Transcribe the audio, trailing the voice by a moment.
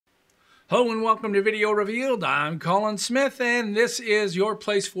Hello and welcome to Video Revealed. I'm Colin Smith and this is your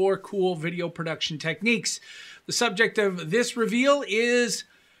place for cool video production techniques. The subject of this reveal is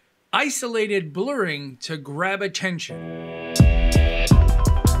isolated blurring to grab attention.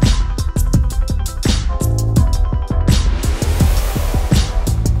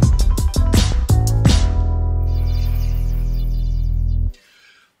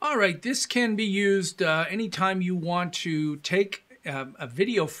 All right, this can be used anytime you want to take a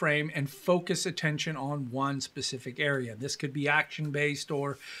video frame and focus attention on one specific area. This could be action-based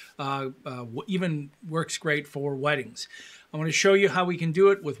or even works great for weddings. I want to show you how we can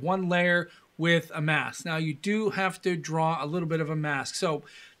do it with one layer with a mask. Now you do have to draw a little bit of a mask. So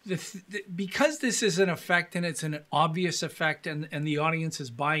because this is an effect and it's an obvious effect and the audience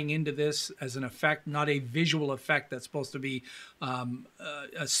is buying into this as an effect, not a visual effect that's supposed to be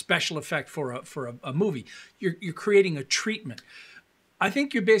a special effect for a movie, you're creating a treatment. I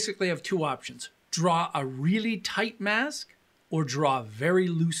think you basically have two options. Draw a really tight mask or draw a very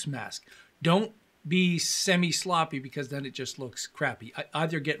loose mask. Don't be semi-sloppy because then it just looks crappy.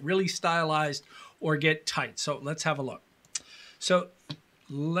 Either get really stylized or get tight. So let's have a look. So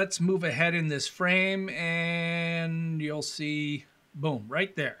let's move ahead in this frame and you'll see, boom,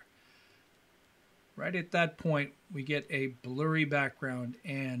 right there. Right at that point, we get a blurry background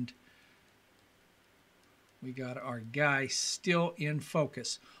and we got our guy still in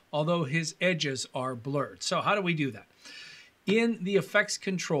focus, although his edges are blurred. So how do we do that? In the effects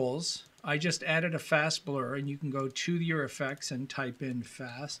controls, I just added a fast blur, and you can go to your effects and type in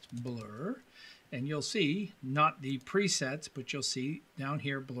fast blur, and you'll see, not the presets, but you'll see down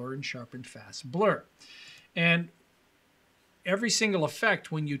here, blur and sharpen fast blur. And every single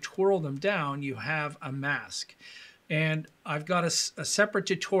effect, when you twirl them down, you have a mask. And I've got a separate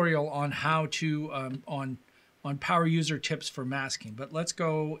tutorial on how to, on power user tips for masking, but let's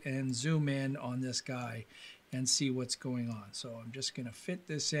go and zoom in on this guy and see what's going on. So I'm just going to fit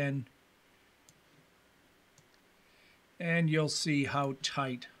this in and you'll see how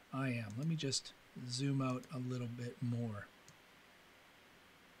tight I am. Let me just zoom out a little bit more.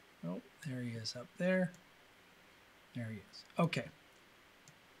 Oh, there he is up there. There he is. Okay.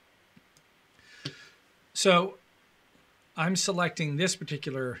 So I'm selecting this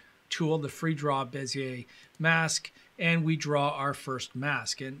particular tool, the free draw Bezier mask, and we draw our first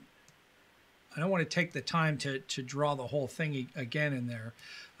mask. And I don't want to take the time to draw the whole thing again in there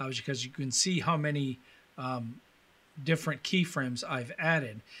because you can see how many different keyframes I've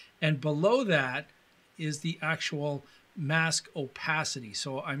added. And below that is the actual mask opacity.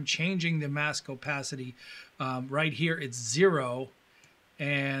 So I'm changing the mask opacity. Right here it's 0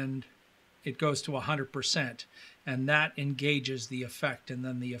 and it goes to 100%. And that engages the effect, and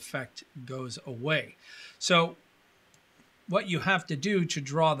then the effect goes away. So what you have to do to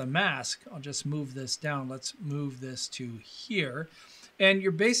draw the mask, I'll just move this down. Let's move this to here. And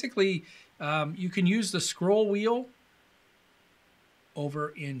you're basically, you can use the scroll wheel over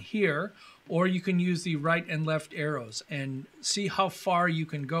in here, or you can use the right and left arrows and see how far you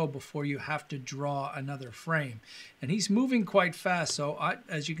can go before you have to draw another frame. And he's moving quite fast. So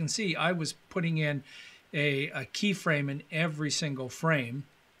as you can see, I was putting in a keyframe in every single frame,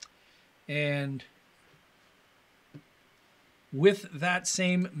 and with that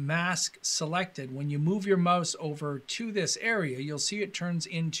same mask selected, when you move your mouse over to this area, you'll see it turns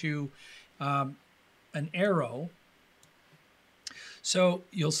into an arrow. So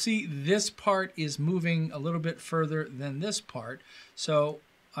you'll see this part is moving a little bit further than this part. So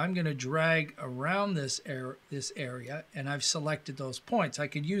I'm going to drag around this area, and I've selected those points. I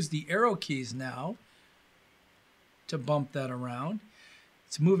could use the arrow keys now to bump that around.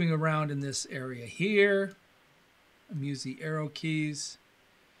 It's moving around in this area here. I'm using the arrow keys.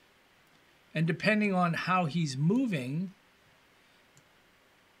 And depending on how he's moving,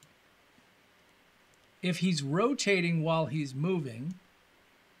 if he's rotating while he's moving,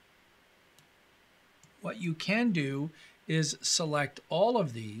 what you can do is select all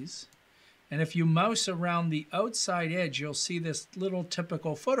of these. And if you mouse around the outside edge, you'll see this little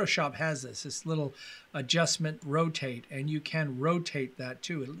typical, Photoshop has this little adjustment rotate, and you can rotate that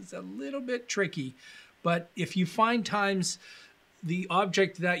too. It's a little bit tricky, but if you find times the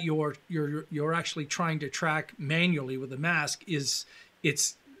object that you're actually trying to track manually with a mask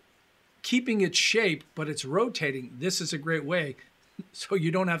it's keeping its shape, but it's rotating, this is a great way. So you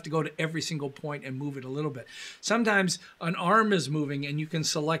don't have to go to every single point and move it a little bit. Sometimes an arm is moving and you can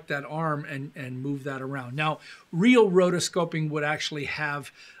select that arm and move that around. Now, real rotoscoping would actually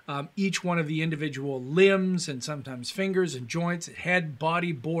have each one of the individual limbs and sometimes fingers and joints, head,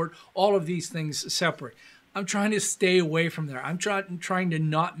 body, board, all of these things separate. I'm trying to stay away from there. I'm trying to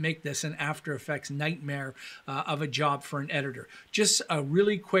not make this an After Effects nightmare of a job for an editor. Just a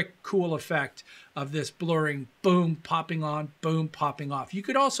really quick, cool effect of this blurring, boom, popping on, boom, popping off. You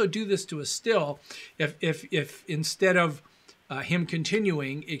could also do this to a still if instead of him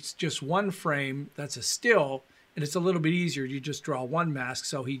continuing, it's just one frame that's a still, and it's a little bit easier. You just draw one mask.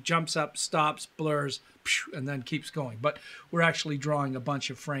 So he jumps up, stops, blurs, and then keeps going. But we're actually drawing a bunch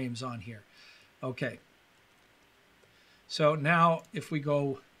of frames on here. Okay. So now if we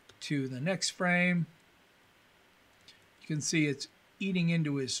go to the next frame, you can see it's eating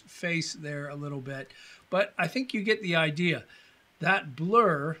into his face there a little bit. But I think you get the idea. That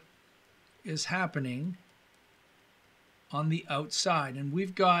blur is happening on the outside. And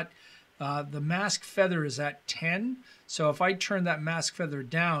we've got the mask feather is at 10. So if I turn that mask feather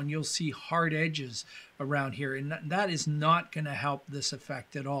down, you'll see hard edges around here. And that is not going to help this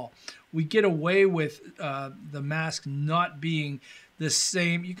effect at all. We get away with the mask not being the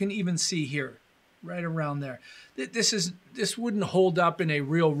same. You can even see here, right around there. This wouldn't hold up in a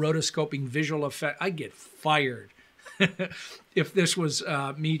real rotoscoping visual effect. I'd get fired if this was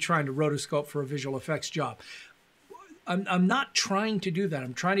me trying to rotoscope for a visual effects job. I'm not trying to do that.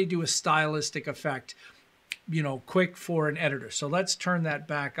 I'm trying to do a stylistic effect, you know, quick for an editor. So let's turn that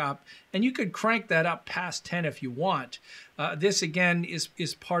back up. And you could crank that up past 10 if you want. This, again,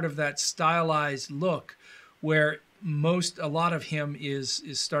 is part of that stylized look where a lot of him is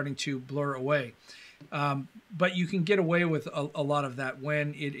starting to blur away. But you can get away with a lot of that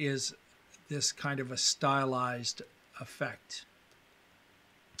when it is this kind of a stylized effect.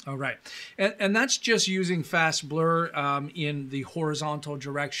 All right, and that's just using fast blur in the horizontal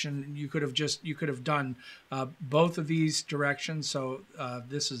direction. You could have done both of these directions. So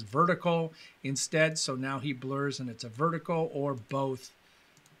this is vertical instead. So now he blurs and it's a vertical, or both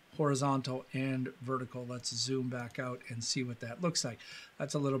horizontal and vertical. Let's zoom back out and see what that looks like.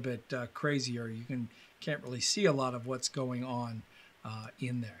 That's a little bit crazier. You can't really see a lot of what's going on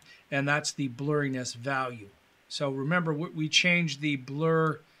in there, and that's the blurriness value. So remember, we changed the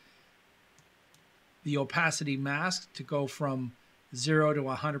blur, the opacity mask, to go from 0 to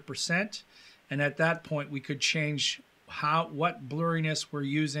 100%. And at that point, we could change what blurriness we're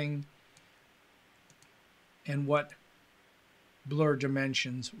using and what blur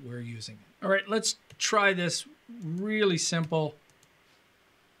dimensions we're using. All right, let's try this really simple.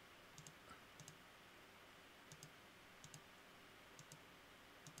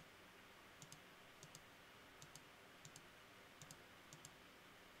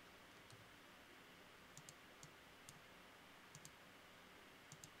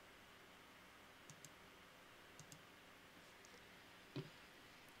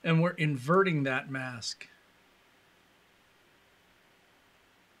 And we're inverting that mask.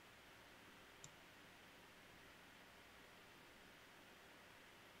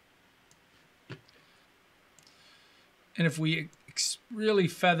 And if we really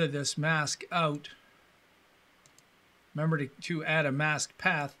feather this mask out, remember to add a mask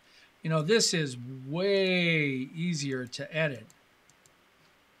path, you know, this is way easier to edit.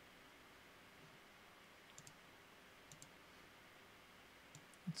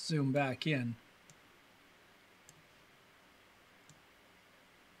 Let's zoom back in.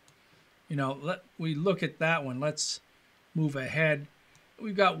 You know, we look at that one. Let's move ahead.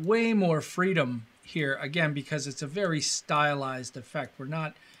 We've got way more freedom here, again, because it's a very stylized effect. We're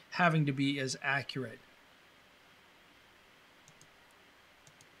not having to be as accurate.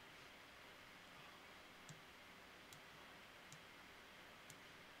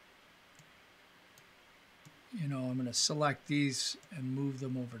 You know, I'm going to select these and move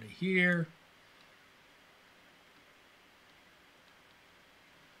them over to here.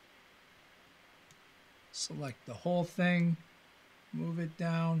 Select the whole thing, move it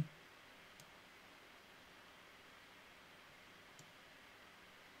down.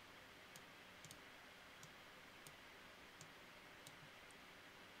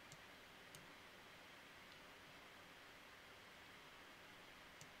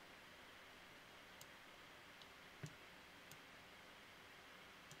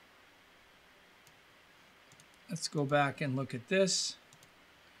 Let's go back and look at this.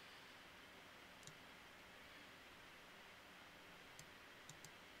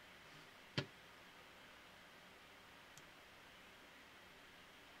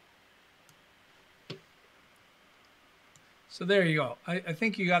 So there you go. I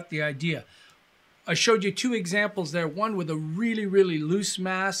think you got the idea. I showed you two examples there, one with a really, really loose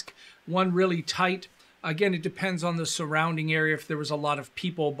mask, one really tight. Again, it depends on the surrounding area. If there was a lot of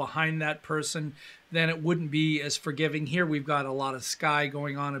people behind that person, then it wouldn't be as forgiving. Here we've got a lot of sky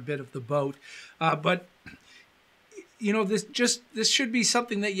going on, a bit of the boat. But you know, this should be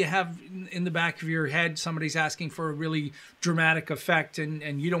something that you have in the back of your head. Somebody's asking for a really dramatic effect,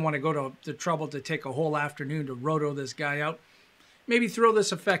 and you don't want to go to the trouble to take a whole afternoon to roto this guy out. Maybe throw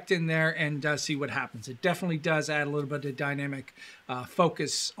this effect in there and see what happens. It definitely does add a little bit of dynamic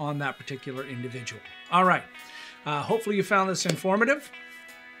focus on that particular individual. All right. Hopefully you found this informative.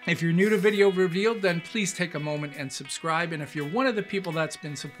 If you're new to Video Revealed, then please take a moment and subscribe. And if you're one of the people that's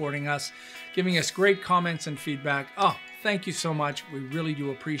been supporting us, giving us great comments and feedback, oh, thank you so much. We really do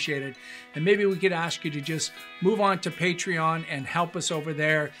appreciate it. And maybe we could ask you to just move on to Patreon and help us over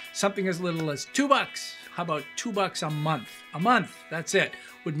there. Something as little as $2. How about $2 a month? A month, that's it.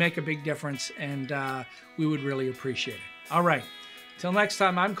 Would make a big difference, and we would really appreciate it. All right. Till next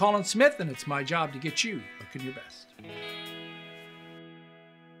time, I'm Colin Smith, and it's my job to get you looking your best.